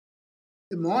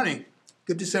Good morning.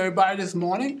 Good to see everybody this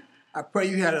morning. I pray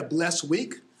you had a blessed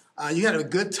week. You had a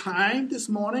good time this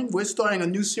morning. We're starting a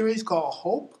new series called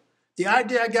Hope. The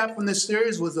idea I got from this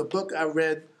series was a book I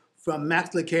read from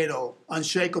Max Lucado,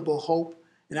 Unshakable Hope.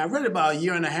 And I read it about a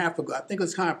year and a half ago. I think it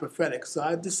was kind of prophetic. So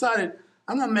I decided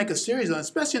I'm going to make a series on it,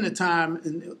 especially in the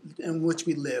time in which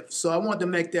we live. So I wanted to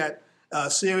make that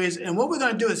series. And what we're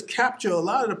going to do is capture a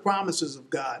lot of the promises of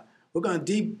God. We're going to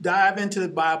deep dive into the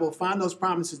Bible, find those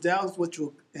promises. That which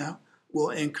will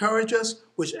encourage us,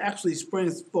 which actually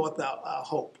springs forth our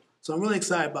hope. So I'm really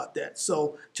excited about that.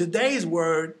 So today's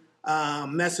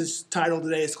message title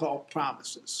today is called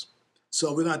Promises.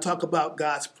 So we're going to talk about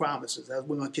God's promises as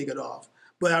we're going to kick it off.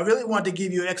 But I really want to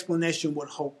give you an explanation what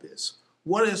hope is.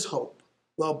 What is hope?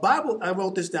 Well, I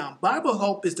wrote this down. Bible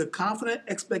hope is the confident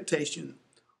expectation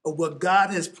of what God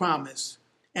has promised,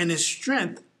 and His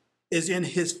strength is in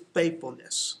His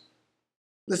faithfulness.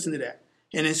 Listen to that.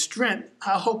 And His strength,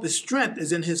 our hope, His strength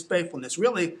is in His faithfulness.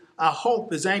 Really, our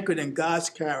hope is anchored in God's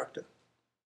character.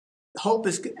 Hope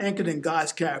is anchored in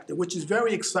God's character, which is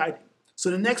very exciting.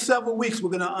 So the next several weeks, we're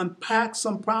going to unpack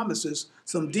some promises,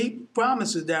 some deep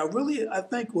promises that really, I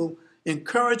think, will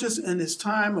encourage us in this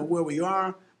time of where we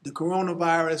are, the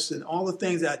coronavirus and all the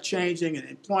things that are changing, and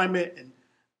employment and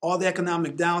all the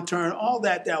economic downturn, all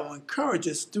that will encourage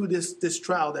us through this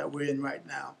trial that we're in right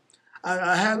now.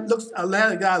 I had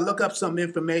a guy look up some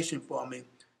information for me.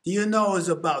 Do you know there's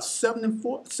about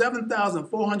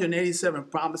 7,487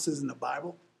 promises in the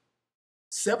Bible?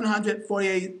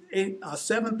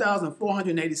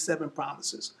 7,487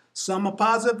 promises. Some are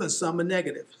positive and some are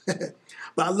negative. But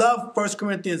I love 1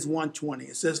 Corinthians 1:20.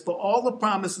 It says, for all the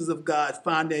promises of God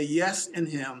find their yes in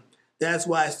Him. That's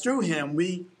why it's through Him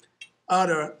we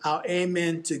utter our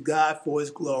amen to God for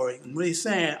His glory. And what he's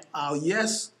saying, our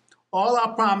yes, all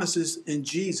our promises in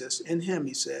Jesus, in Him,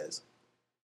 he says,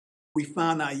 we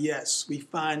find our yes, we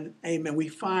find amen, we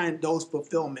find those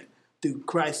fulfillment through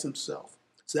Christ Himself.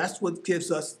 So that's what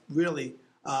gives us really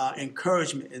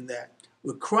encouragement in that.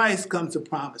 With Christ comes the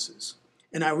promises.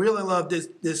 And I really love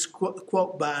this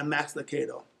quote by Max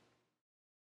Lucado.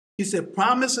 He said,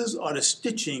 promises are the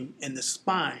stitching in the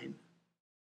spine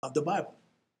of the Bible.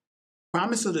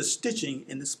 Promise of the stitching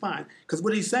in the spine. Because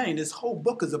what he's saying, this whole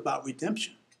book is about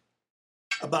redemption,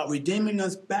 about redeeming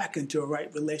us back into a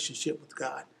right relationship with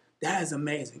God. That is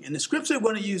amazing. And the scripture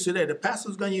we're going to use today, the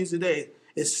pastor's going to use today,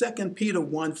 is 2 Peter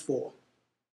 1:4.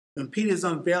 And Peter's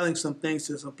unveiling some things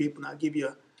to some people, and I'll give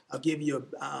you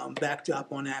a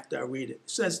backdrop on that after I read it. It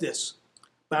says this,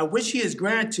 by which He has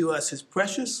granted to us His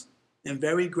precious and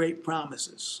very great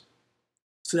promises,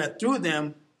 so that through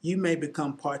them you may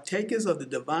become partakers of the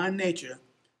divine nature,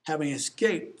 having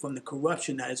escaped from the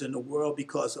corruption that is in the world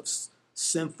because of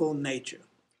sinful nature.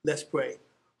 Let's pray.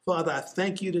 Father, I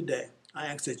thank You today. I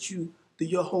ask that You, through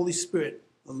Your Holy Spirit,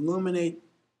 illuminate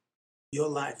Your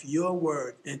life, Your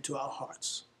word into our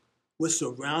hearts. We're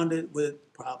surrounded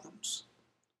with problems.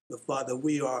 But Father,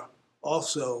 we are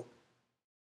also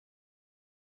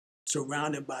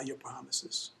surrounded by Your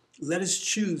promises. Let us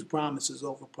choose promises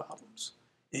over problems.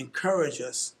 Encourage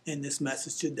us in this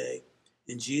message today.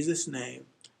 In Jesus' name,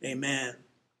 amen.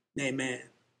 Amen.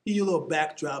 Give you a little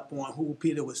backdrop on who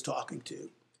Peter was talking to.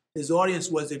 His audience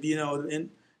was, it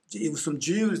was some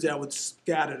Jews that were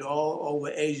scattered all over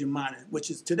Asia Minor,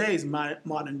 which is today's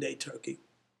modern day Turkey.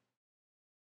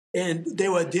 And they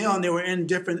were in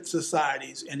different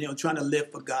societies, and they were trying to live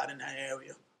for God in that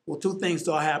area. Well, two things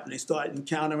started happening. They started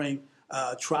encountering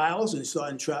trials and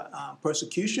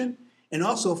persecution, and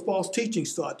also false teaching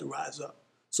started to rise up.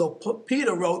 So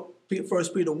Peter wrote 1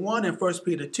 Peter 1 and 1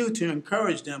 Peter 2 to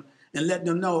encourage them and let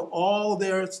them know all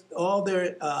their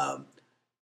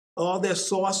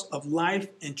source of life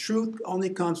and truth only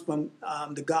comes from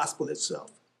the gospel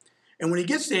itself. And when he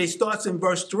gets there, he starts in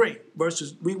verse 3.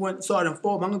 Started in 4,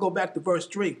 but I'm going to go back to verse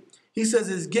 3. He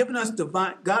says, God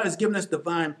has given us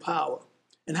divine power.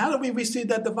 And how do we receive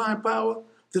that divine power?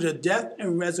 Through the death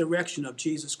and resurrection of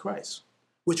Jesus Christ,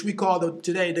 which we call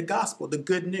today the gospel, the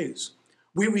good news.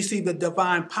 We receive the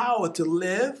divine power to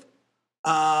live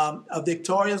a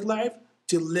victorious life,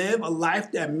 to live a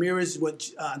life that mirrors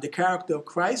the character of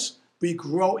Christ. We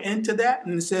grow into that,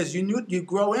 and it says you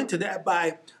grow into that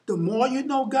by the more you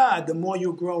know God, the more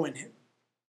you grow in Him.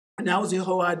 And that was the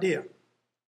whole idea.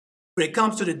 But it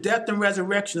comes to the death and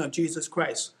resurrection of Jesus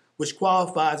Christ, which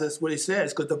qualifies us what it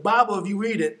says. Because the Bible, if you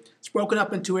read it, it's broken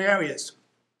up in two areas.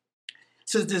 It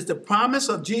says there's the promise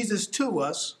of Jesus to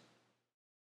us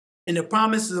and the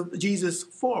promises of Jesus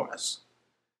for us.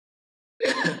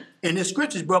 And the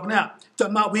scripture is broken out.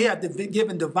 Talking about we have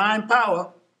given divine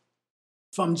power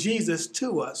from Jesus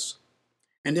to us.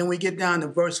 And then we get down to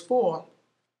verse 4.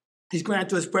 He's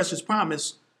granted us precious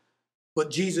promise,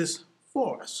 but Jesus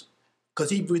for us, because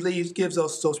he gives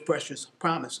us those precious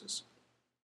promises.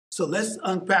 So let's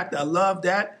unpack that. I love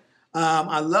that.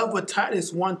 I love what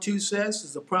Titus 1:2 says.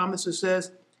 It's a promise that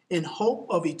says, in hope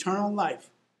of eternal life,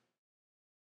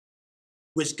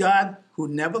 which God, who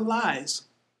never lies,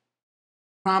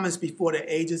 promised before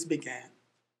the ages began.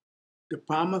 The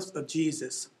promise of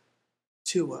Jesus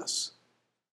to us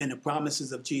and the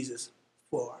promises of Jesus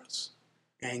for us.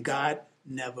 And God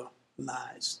never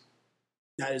lies.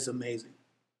 That is amazing.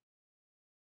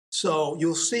 So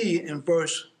you'll see in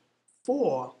verse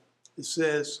 4, it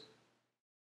says,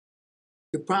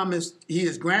 the promise, he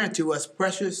has granted to us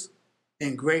precious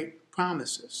and great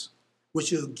promises,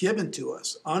 which are given to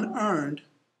us, unearned,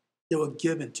 they were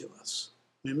given to us.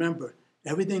 Remember,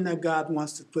 everything that God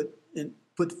wants to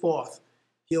put forth,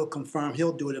 he'll confirm,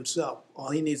 he'll do it himself.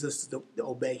 All he needs us to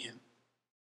obey him.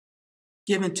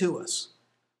 Given to us.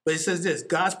 But it says this,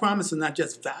 God's promises are not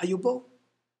just valuable,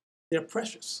 they're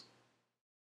precious.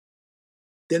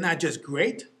 They're not just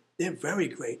great, they're very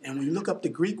great. And when you look up the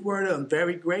Greek word of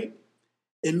very great,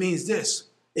 it means this,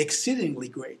 exceedingly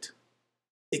great.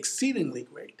 Exceedingly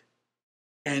great.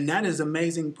 And that is an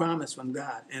amazing promise from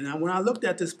God. And when I looked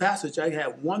at this passage, I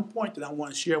had one point that I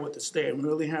want to share with us today and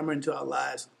really hammer into our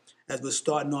lives as we're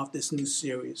starting off this new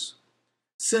series.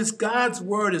 Since God's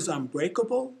word is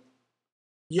unbreakable,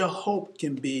 your hope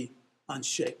can be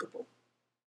unshakable.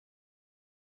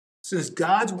 Since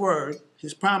God's word,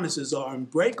 his promises are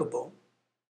unbreakable,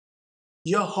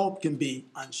 your hope can be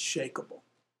unshakable.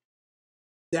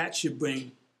 That should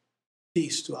bring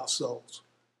peace to our souls.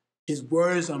 His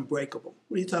word is unbreakable.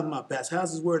 What are you talking about, Pastor?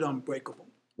 How's his word unbreakable?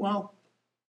 Well,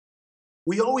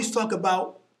 we always talk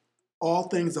about all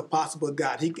things are possible to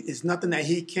God. It's nothing that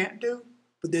he can't do,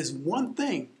 but there's one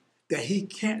thing that he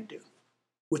can't do,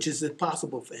 which is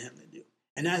impossible for him to do,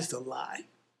 and that's to lie.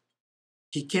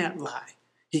 He can't lie.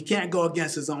 He can't go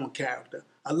against his own character.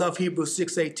 I love Hebrews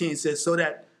 6:18 says, so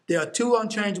that there are two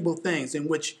unchangeable things in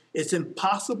which it's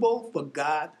impossible for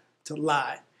God to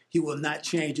lie. He will not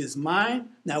change his mind.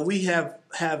 Now, we have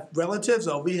relatives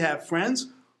or we have friends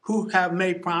who have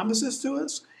made promises to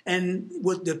us, and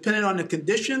depending on the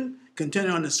condition,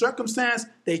 depending on the circumstance,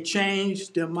 they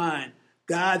change their mind.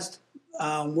 God's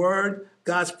word,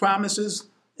 God's promises,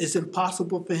 it's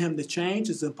impossible for him to change.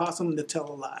 It's impossible to tell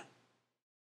a lie.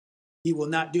 He will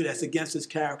not do that. It's against his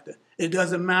character. It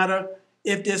doesn't matter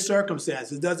if there's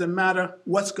circumstances. It doesn't matter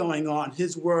what's going on.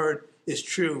 His word is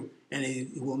true, and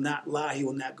he will not lie. He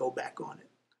will not go back on it.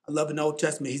 I love in the Old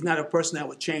Testament. He's not a person that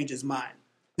would change his mind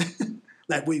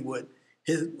like we would.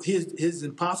 It's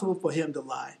impossible for him to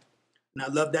lie. And I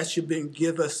love that should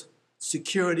give us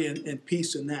security and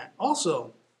peace in that.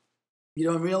 Also, you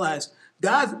don't realize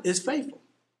God is faithful.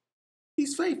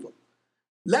 He's faithful.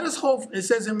 Let us hold, it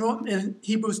says in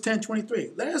Hebrews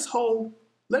 10:23, let us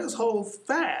hold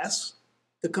fast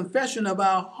the confession of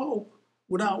our hope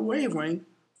without wavering,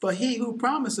 for he who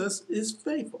promises is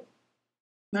faithful.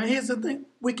 Now here's the thing.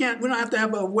 We don't have to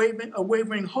have a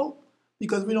wavering hope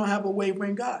because we don't have a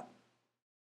wavering God.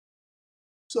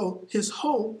 So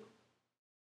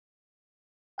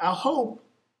our hope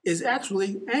is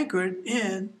actually anchored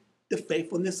in the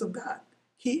faithfulness of God.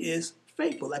 He is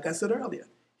faithful, like I said earlier.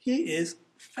 He is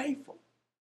faithful.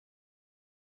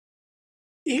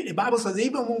 The Bible says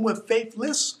even when we're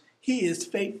faithless, he is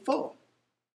faithful.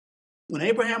 When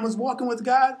Abraham was walking with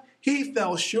God, he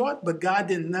fell short, but God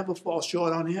didn't never fall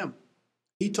short on him.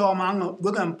 He told him,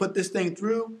 we're going to put this thing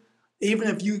through. Even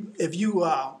if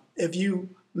you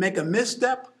make a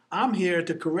misstep, I'm here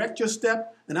to correct your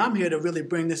step, and I'm here to really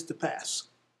bring this to pass.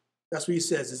 That's what he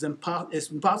says.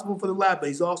 It's impossible for the lie, but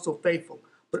he's also faithful.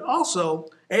 But also,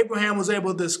 Abraham was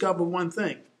able to discover one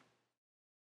thing.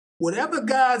 Whatever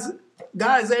God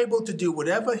is able to do,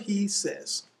 whatever he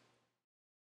says.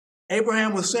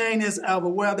 Abraham was saying this out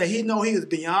of well that he know he was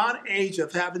beyond age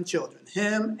of having children,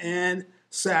 him and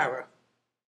Sarah.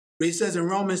 But he says in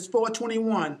Romans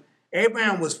 4:21,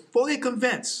 Abraham was fully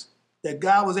convinced that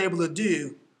God was able to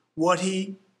do what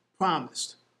he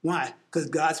promised. Why? Because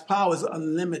God's power is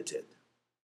unlimited.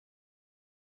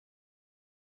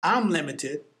 I'm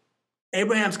limited.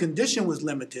 Abraham's condition was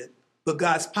limited, but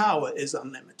God's power is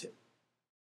unlimited.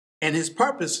 And his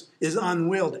purpose is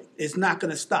unwielding. It's not going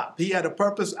to stop. He had a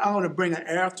purpose. I want to bring an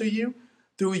heir to you,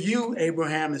 through you,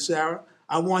 Abraham and Sarah.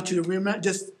 I want you to remember,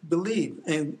 just believe.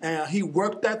 And he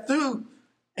worked that through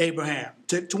Abraham. It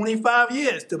took 25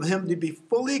 years for him to be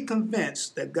fully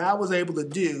convinced that God was able to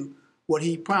do what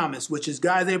he promised, which is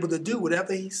God is able to do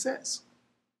whatever he says.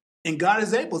 And God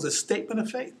is able is a statement of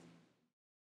faith.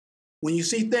 When you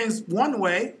see things one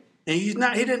way, And he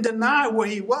didn't deny where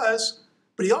he was,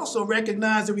 but he also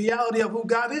recognized the reality of who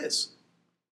God is.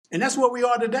 And that's where we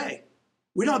are today.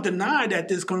 We don't deny that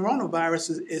this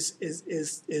coronavirus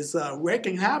is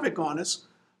wreaking havoc on us,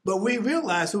 but we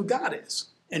realize who God is.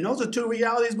 And those are two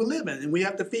realities we live in. And we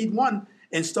have to feed one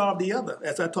and starve the other,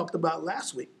 as I talked about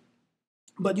last week.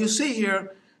 But you see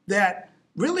here that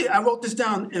really I wrote this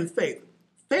down in faith.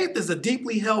 Faith is a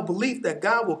deeply held belief that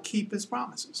God will keep his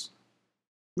promises.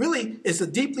 Really, it's a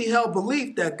deeply held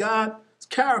belief that God's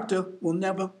character will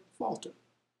never falter.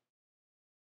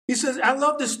 He says, I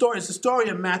love this story. It's a story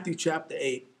in Matthew chapter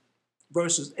 8,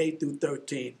 verses 8 through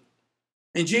 13.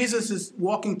 And Jesus is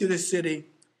walking through the city,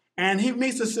 and he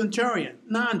meets a centurion,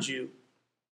 non-Jew.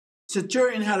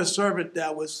 Centurion had a servant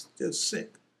that was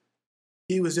sick.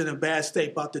 He was in a bad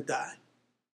state, about to die.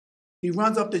 He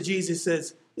runs up to Jesus and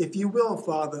says, if you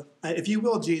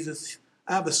will, Jesus,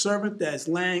 I have a servant that is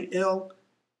laying ill.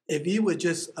 If you would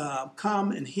just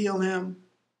come and heal him,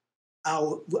 I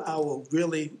will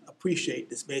really appreciate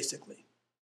this, basically.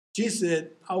 Jesus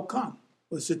said, I'll come.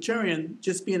 Well, the centurion,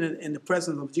 just being in the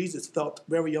presence of Jesus, felt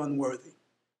very unworthy.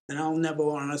 And I'll never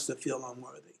want us to feel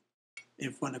unworthy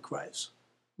in front of Christ.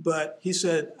 But he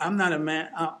said, I'm not a man,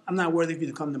 I'm not worthy of you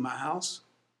to come to my house.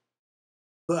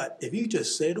 But if you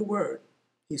just say the word,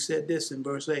 he said this in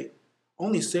verse 8,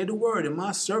 only say the word and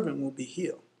my servant will be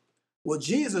healed. Well,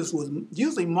 Jesus was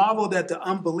usually marveled at the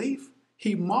unbelief.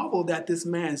 He marveled at this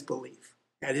man's belief,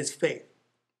 at his faith.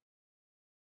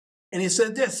 And he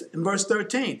said this in verse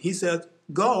 13. He says,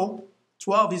 go,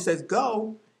 12, he says,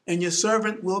 go, and your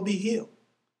servant will be healed.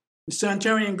 The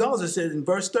centurion goes, it says in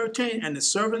verse 13, and the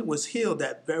servant was healed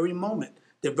that very moment.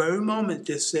 The very moment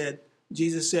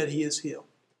Jesus said he is healed.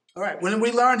 All right, when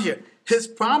we learn here, his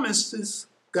promises,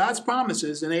 God's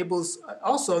promises enables,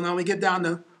 also, now we get down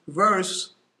to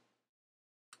verse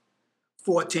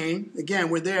 14. Again,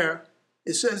 we're there.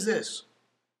 It says this.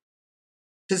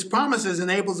 His promises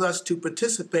enables us to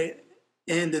participate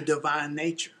in the divine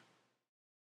nature,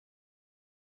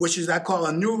 which is, I call,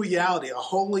 a new reality, a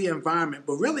holy environment.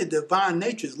 But really, divine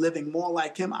nature is living more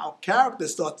like him. Our character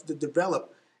starts to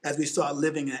develop as we start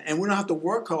living in it. And we don't have to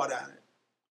work hard at it.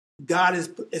 God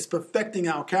is perfecting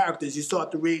our characters. You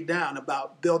start to read down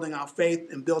about building our faith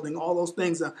and building all those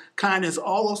things, kindness,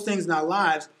 all those things in our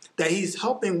lives that he's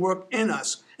helping work in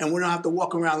us. And we don't have to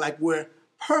walk around like we're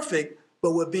perfect,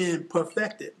 but we're being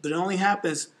perfected. But it only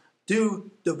happens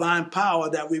through divine power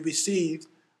that we receive.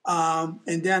 And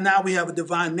then now we have a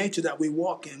divine nature that we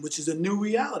walk in, which is a new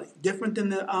reality, different than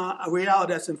the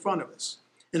reality that's in front of us,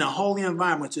 in a holy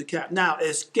environment. Now, it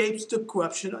escapes the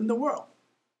corruption in the world,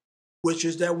 which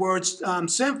is that word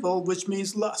sinful, which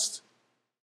means lust.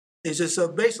 It's just so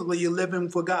basically you're living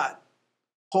for God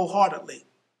wholeheartedly.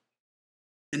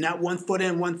 And not 1 foot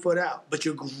in, 1 foot out. But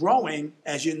you're growing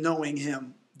as you're knowing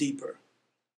him deeper.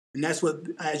 And that's what,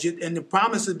 and the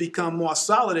promises become more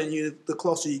solid in you the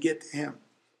closer you get to him.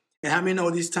 And how many know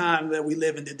these times that we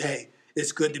live in today,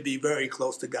 it's good to be very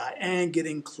close to God and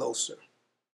getting closer.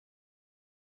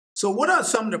 So what are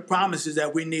some of the promises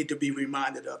that we need to be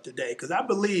reminded of today? Because I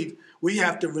believe we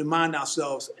have to remind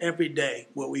ourselves every day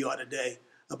where we are today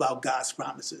about God's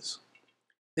promises.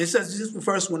 It says, this is the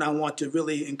first one I want to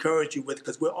really encourage you with,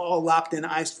 because we're all locked in,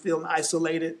 feeling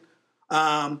isolated.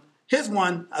 Here's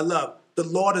one I love. The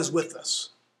Lord is with us.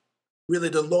 Really,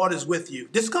 the Lord is with you.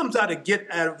 This comes out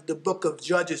of the book of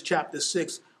Judges, chapter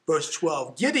 6, verse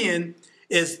 12. Gideon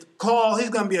is called, he's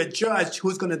going to be a judge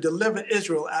who's going to deliver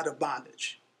Israel out of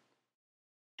bondage.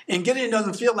 And Gideon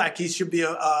doesn't feel like he should be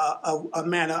a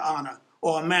man of honor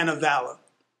or a man of valor.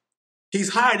 He's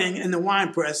hiding in the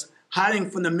winepress, hiding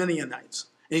from the Midianites.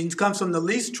 And he comes from the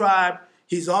least tribe.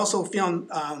 He's also feeling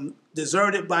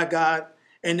deserted by God.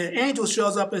 And the angel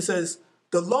shows up and says,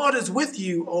 the Lord is with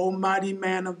you, O mighty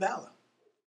man of valor.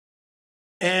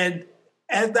 And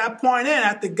at that point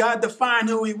after God defined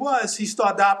who he was, he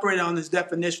started to operate on his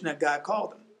definition that God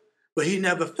called him. But he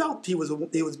never felt he was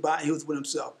with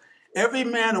himself. Every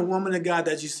man or woman of God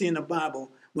that you see in the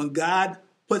Bible, when God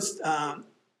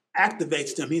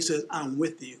activates them, he says, I'm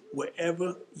with you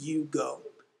wherever you go.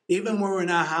 Even when we're in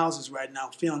our houses right now,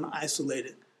 feeling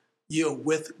isolated,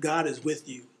 God is with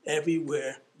you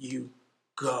everywhere you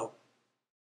go.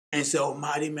 And so,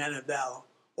 mighty man of valor,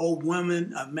 O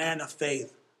woman, a man of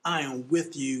faith, I am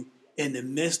with you in the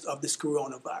midst of this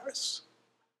coronavirus.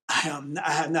 I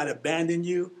have not abandoned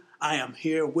you. I am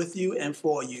here with you and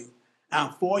for you.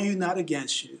 I'm for you, not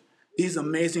against you. These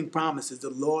amazing promises, the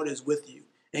Lord is with you.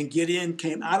 And Gideon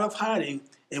came out of hiding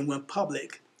and went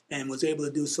public and was able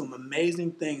to do some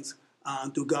amazing things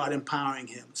through God empowering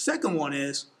him. Second one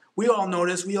is, we all know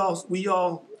this, we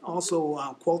all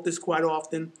also quote this quite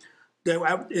often,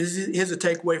 Here's a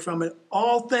takeaway from it.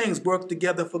 All things work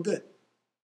together for good.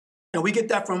 And we get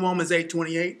that from Romans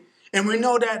 8:28. And we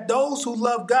know that those who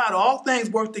love God, all things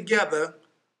work together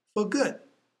for good.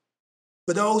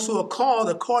 For those who are called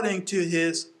according to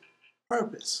his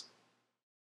purpose.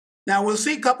 Now we'll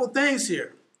see a couple things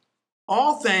here.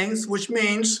 All things, which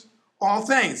means all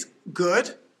things.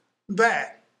 Good,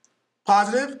 bad,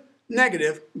 positive,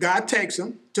 negative. God takes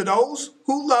them to those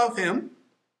who love him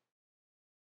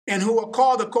and who are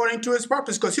called according to his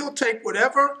purpose. Because he'll take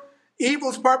whatever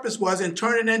evil's purpose was and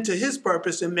turn it into his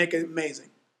purpose and make it amazing.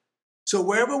 So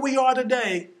wherever we are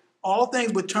today, all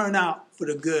things would turn out for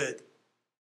the good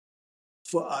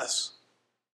for us.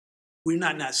 We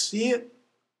might not see it,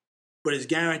 but it's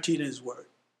guaranteed in his word.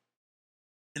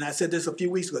 And I said this a few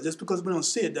weeks ago, just because we don't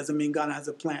see it doesn't mean God has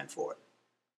a plan for it.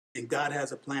 And God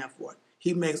has a plan for it.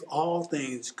 He makes all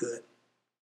things good.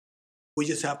 We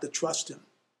just have to trust him.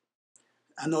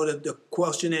 I know that the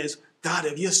question is, God,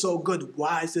 if you're so good,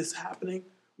 why is this happening?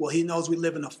 Well, he knows we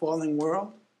live in a fallen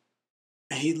world,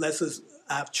 and he lets us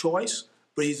have choice,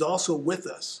 but he's also with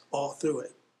us all through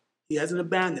it. He hasn't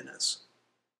abandoned us,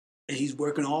 and he's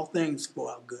working all things for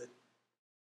our good.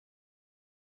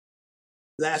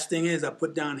 Last thing is, I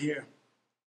put down here,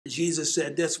 Jesus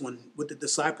said this one with the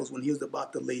disciples when he was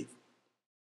about to leave.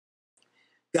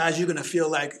 Guys, you're going to feel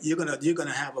like you're going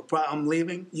to have a problem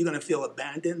leaving. You're going to feel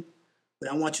abandoned.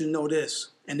 But I want you to know this,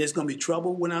 and there's going to be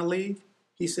trouble when I leave.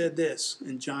 He said this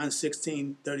in John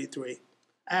 16:33.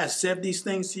 I have said these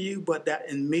things to you, but that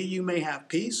in me you may have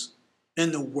peace.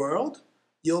 In the world,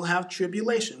 you'll have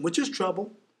tribulation, which is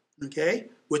trouble, okay,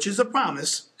 which is a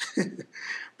promise.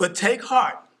 But take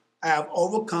heart, I have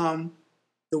overcome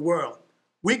the world.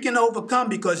 We can overcome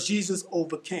because Jesus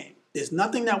overcame. There's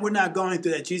nothing that we're not going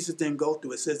through that Jesus didn't go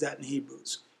through. It says that in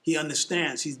Hebrews. He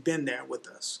understands. He's been there with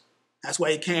us. That's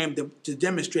why he came to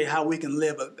demonstrate how we can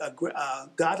live a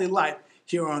godly life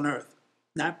here on earth.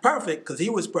 Not perfect, because he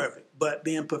was perfect, but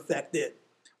being perfected,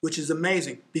 which is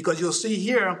amazing. Because you'll see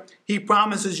here, he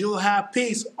promises you'll have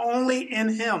peace only in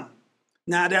him.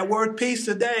 Now, that word peace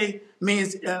today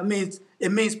means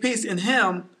peace in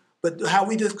him, but how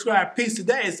we describe peace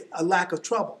today is a lack of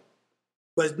trouble.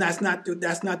 But that's not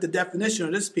the definition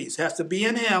of this peace. It has to be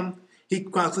in him. He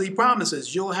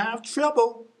promises you'll have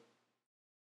trouble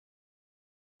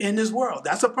in this world.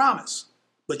 That's a promise.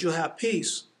 But you'll have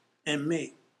peace in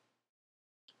me.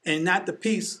 And not the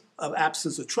peace of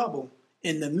absence of trouble,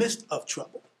 in the midst of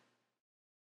trouble.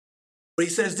 But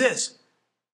he says this,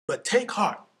 but take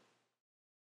heart,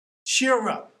 cheer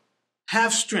up,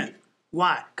 have strength.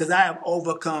 Why? Because I have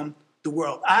overcome the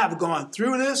world. I have gone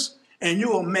through this, and you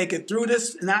will make it through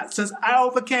this. And since I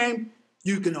overcame,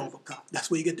 you can overcome. That's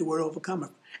where you get the word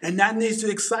overcomer. And that needs to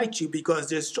excite you because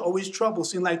there's always trouble.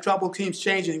 Seems like trouble keeps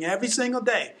changing every single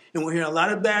day. And we hear a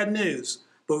lot of bad news.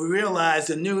 But we realize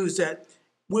the news that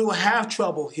we will have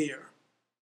trouble here.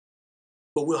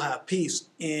 But we'll have peace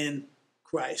in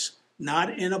Christ.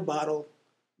 Not in a bottle,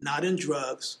 not in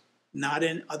drugs, not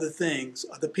in other things,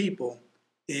 other people,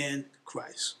 in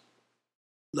Christ.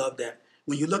 Love that.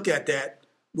 When you look at that,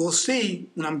 we'll see,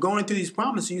 when I'm going through these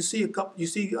promises, you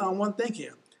see one thing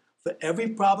here. For every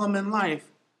problem in life,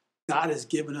 God has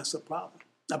given us a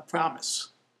promise.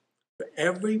 For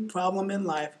every problem in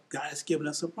life, God has given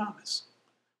us a promise,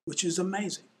 which is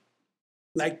amazing.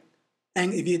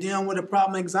 And if you're dealing with a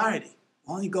problem, anxiety,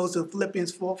 only goes to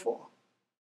Philippians 4:4.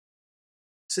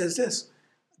 It says this,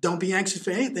 don't be anxious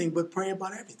for anything, but pray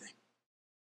about everything.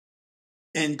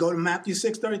 And go to Matthew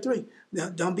 6:33.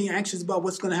 Don't be anxious about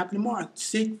what's going to happen tomorrow.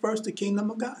 Seek first the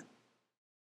kingdom of God.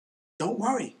 Don't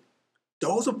worry.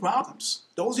 Those are problems.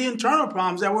 Those are internal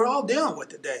problems that we're all dealing with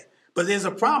today. But there's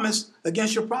a promise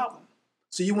against your problem.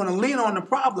 So you want to lean on the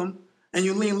problem, and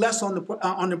you lean less on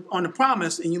the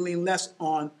promise, and you lean less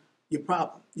on your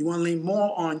problem. You want to lean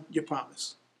more on your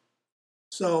promise.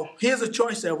 So here's a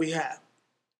choice that we have.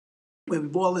 When we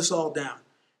boil this all down,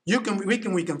 we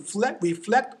can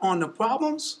reflect on the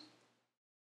problems,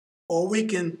 or we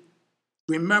can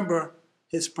remember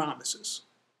his promises.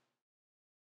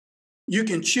 You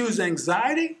can choose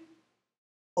anxiety,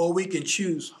 or we can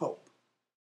choose hope.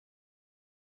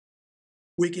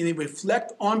 We can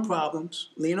reflect on problems,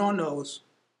 lean on those,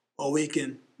 or we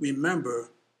can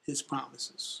remember his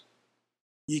promises.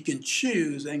 You can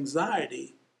choose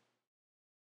anxiety,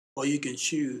 or you can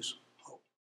choose hope.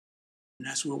 And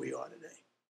that's where we are today.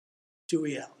 Two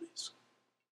realities.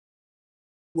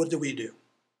 What do we do?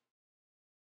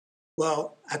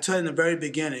 Well, I told you in the very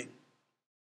beginning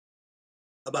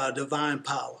about a divine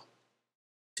power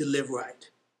to live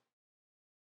right.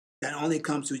 That only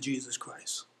comes through Jesus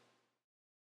Christ.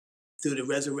 through the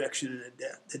resurrection and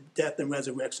the death and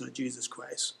resurrection of Jesus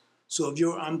Christ. So if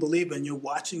you're an unbeliever and you're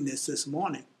watching this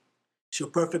morning, it's your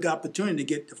perfect opportunity to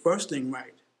get the first thing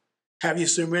right. Have you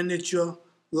surrendered your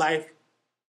life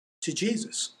to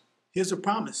Jesus? Here's a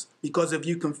promise. Because if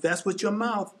you confess with your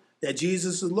mouth that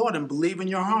Jesus is Lord and believe in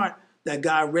your heart that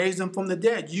God raised him from the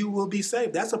dead, you will be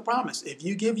saved. That's a promise. If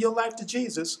you give your life to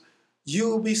Jesus, you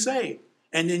will be saved.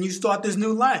 And then you start this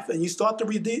new life and you start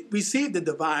to receive the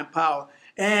divine power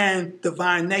and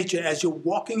divine nature as you're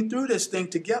walking through this thing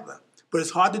together. But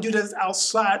it's hard to do this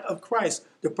outside of Christ.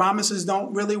 The promises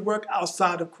don't really work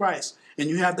outside of Christ. And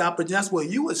you have the opportunity. That's where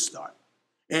you would start.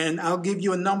 And I'll give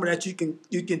you a number that you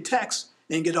can text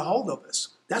and get a hold of us.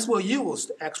 That's where you will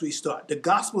actually start. The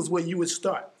gospel is where you would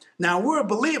start. Now, we're a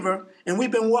believer, and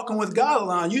we've been walking with God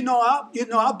along. You know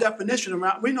our definition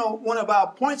around. We know one of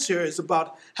our points here is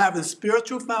about having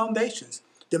spiritual foundations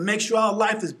to make sure our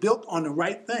life is built on the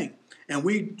right thing. And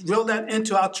we drill that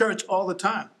into our church all the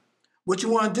time. What you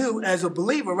want to do as a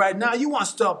believer right now, you want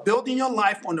to start building your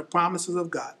life on the promises of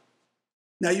God.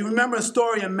 Now, you remember a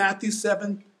story in Matthew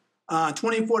 7,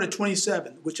 24 to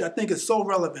 27, which I think is so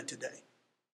relevant today.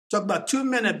 Talk about two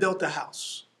men that built a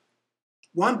house.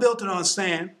 One built it on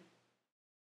sand,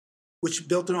 which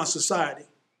built it on society,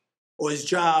 or his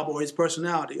job, or his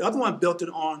personality. The other one built it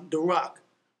on the rock,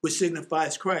 which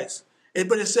signifies Christ.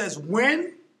 But it says,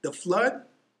 when the flood,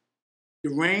 the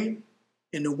rain,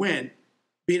 and the wind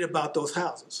beat about those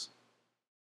houses,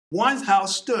 one's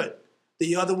house stood,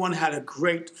 the other one had a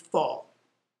great fall.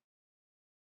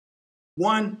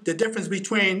 The difference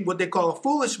between what they call a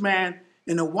foolish man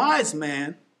and a wise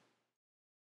man,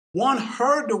 one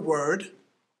heard the word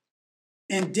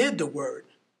and did the word.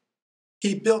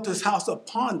 He built his house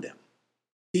upon them.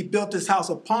 He built his house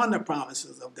upon the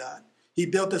promises of God. He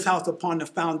built his house upon the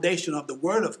foundation of the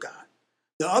word of God.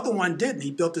 The other one didn't.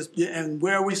 He built this, and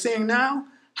where are we seeing now?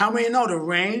 How many know the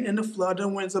rain and the flood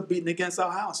and the winds are beating against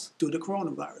our house through the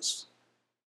coronavirus?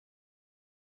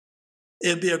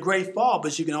 It'd be a great fall,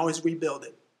 but you can always rebuild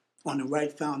it on the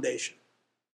right foundation.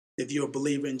 If you're a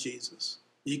believer in Jesus,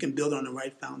 you can build on the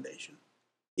right foundation.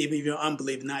 Even if you're an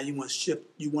unbeliever, now you want to shift.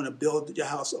 You want to build your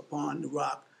house upon the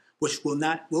rock, which will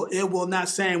not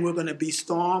saying we're going to be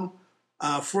storm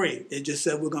free. It just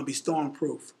said we're going to be storm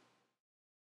proof.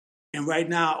 And right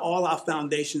now, all our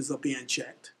foundations are being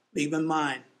checked, even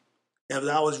mine. As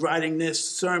I was writing this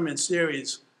sermon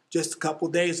series just a couple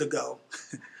days ago,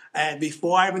 and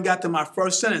before I even got to my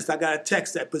first sentence, I got a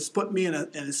text that put me in a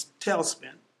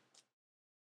tailspin.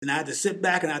 And I had to sit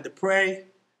back and I had to pray.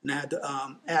 And I had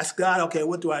to ask God, okay,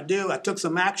 what do? I took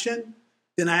some action.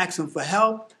 Then I asked him for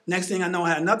help. Next thing I know, I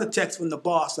had another text from the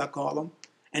boss, I call him.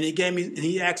 And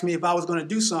he asked me if I was going to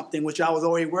do something, which I was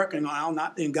already working on.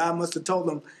 And God must have told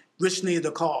him, Rich needed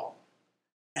a call.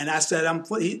 And I said, I'm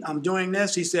doing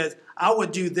this. He said, I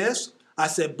would do this. I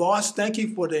said, boss, thank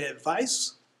you for the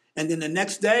advice. And then the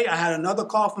next day, I had another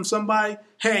call from somebody.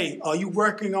 Hey, are you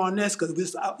working on this?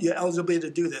 Because you're eligible to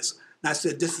do this. And I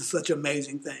said, this is such an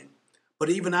amazing thing. But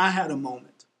even I had a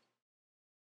moment.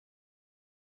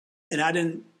 And I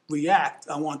didn't react.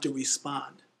 I want to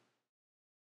respond.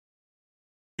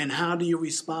 And how do you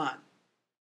respond?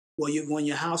 Well, when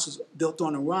your house is built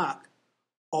on a rock,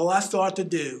 all I start to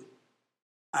do,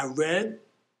 I read,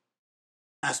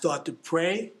 I start to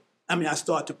pray. I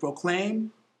start to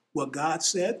proclaim what God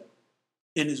said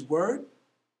in his word,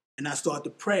 and I start to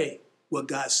pray what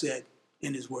God said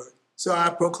in his word. So I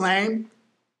proclaim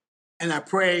and I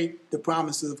pray the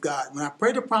promises of God. When I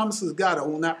pray the promises of God, I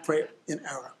will not pray in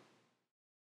error.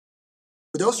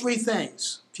 But those three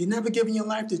things, if you've never given your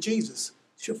life to Jesus,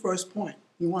 it's your first point.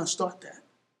 You want to start that.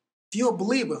 If you're a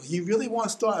believer, you really want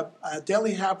to start a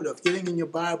daily habit of getting in your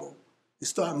Bible and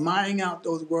start mining out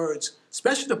those words,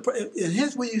 especially and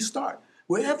here's where you start.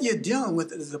 Wherever you're dealing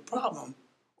with it as a problem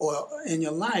or in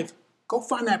your life, go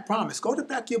find that promise. Go to the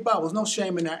back of your Bible. There's no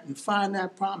shame in that. And find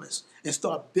that promise and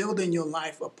start building your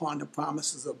life upon the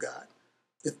promises of God.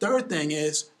 The third thing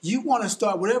is you want to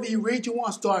start, whatever you read, you want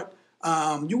to start,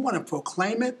 you want to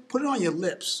proclaim it, put it on your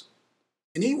lips.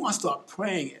 And then you want to start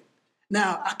praying it.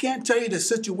 Now, I can't tell you the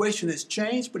situation has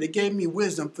changed, but it gave me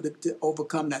wisdom to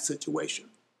overcome that situation.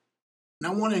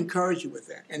 And I want to encourage you with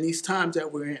that in these times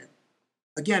that we're in.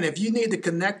 Again, if you need to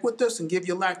connect with us and give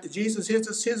your life to Jesus, here's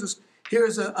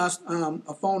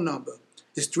a phone number.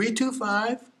 It's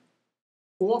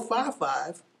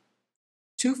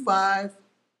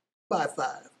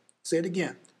 325-455-2555. Say it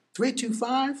again.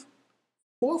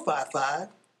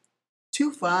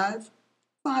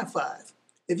 325-455-2555.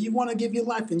 If you want to give your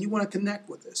life and you want to connect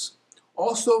with us.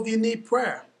 Also, if you need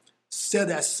prayer, say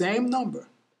that same number.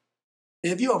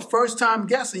 And if you're a first-time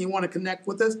guest and you want to connect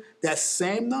with us, that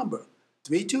same number,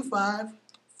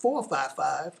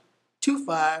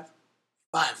 325-455-2555.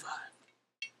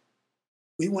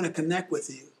 We want to connect with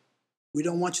you. We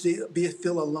don't want you to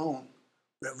feel alone.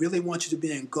 We really want you to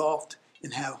be engulfed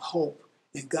and have hope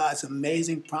in God's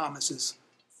amazing promises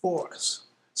for us.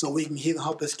 So He'll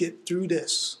help us get through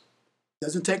this.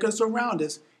 Doesn't take us around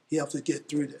us. He helps us get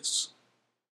through this.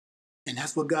 And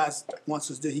that's what God wants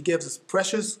us to do. He gives us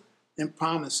precious and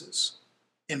promises,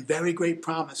 and very great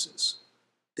promises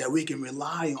that we can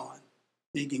rely on.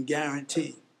 We can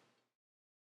guarantee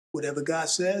whatever God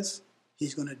says,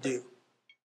 He's going to do.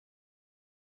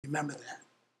 Remember that.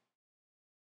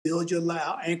 Build your life.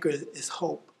 Our anchor is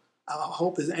hope. Our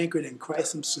hope is anchored in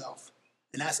Christ Himself.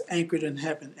 And that's anchored in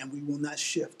heaven, and we will not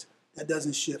shift. That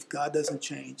doesn't shift. God doesn't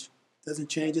change. Doesn't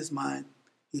change His mind.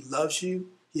 He loves you.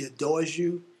 He adores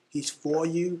you. He's for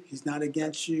you. He's not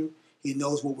against you. He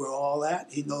knows where we're all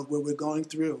at. He knows where we're going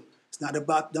through. It's not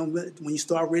about, when you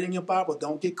start reading your Bible,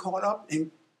 don't get caught up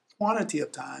in quantity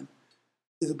of time.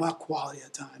 It's about quality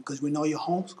of time, because we know you're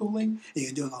homeschooling and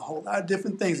you're doing a whole lot of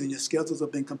different things, and your schedules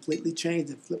have been completely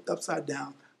changed and flipped upside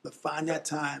down. But find that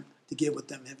time to get with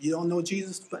them. If you don't know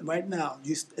Jesus right now,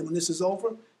 when this is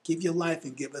over, give your life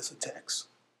and give us a text.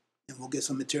 And we'll get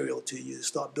some material to you to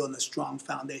start building a strong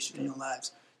foundation in your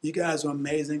lives. You guys are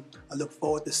amazing. I look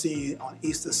forward to seeing you on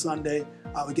Easter Sunday.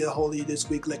 I will get a hold of you this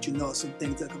week, let you know some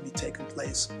things that are going to be taking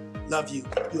place. Love you.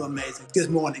 You're amazing.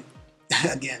 Good morning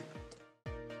again.